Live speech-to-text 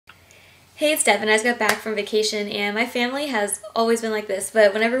Hey, it's Devin. I just got back from vacation, and my family has always been like this,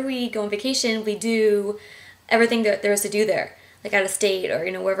 but whenever we go on vacation, we do everything that there is to do there, like out of state or,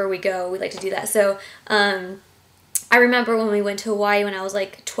 wherever we go, we like to do that. So, I remember when we went to Hawaii when I was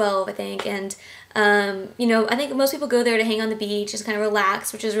like 12, I think, and I think most people go there to hang on the beach, just kind of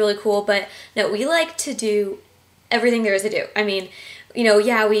relax, which is really cool, but no, we like to do everything there is to do. I mean,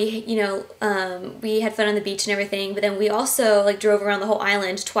 yeah, we had fun on the beach and everything, but then we also like drove around the whole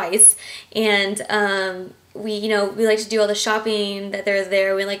island twice, and we like to do all the shopping that there's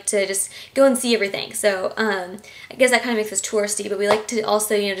there. We like to just go and see everything. So I guess that kind of makes us touristy, but we like to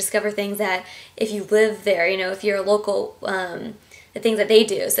also discover things that if you live there, if you're a local, the things that they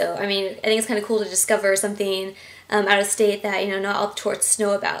do. So I mean, I think it's kind of cool to discover something out of state that not all the tourists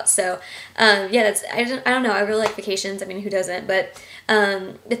know about. So yeah, I don't know. I really like vacations. I mean, who doesn't? But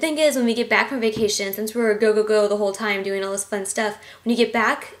the thing is, when we get back from vacation, since we're go go go the whole time doing all this fun stuff, when you get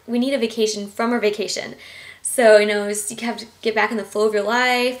back, we need a vacation from our vacation. So you have to get back in the flow of your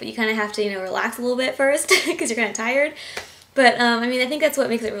life, but you kind of have to relax a little bit first because you're kind of tired. But I mean, I think that's what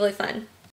makes it really fun.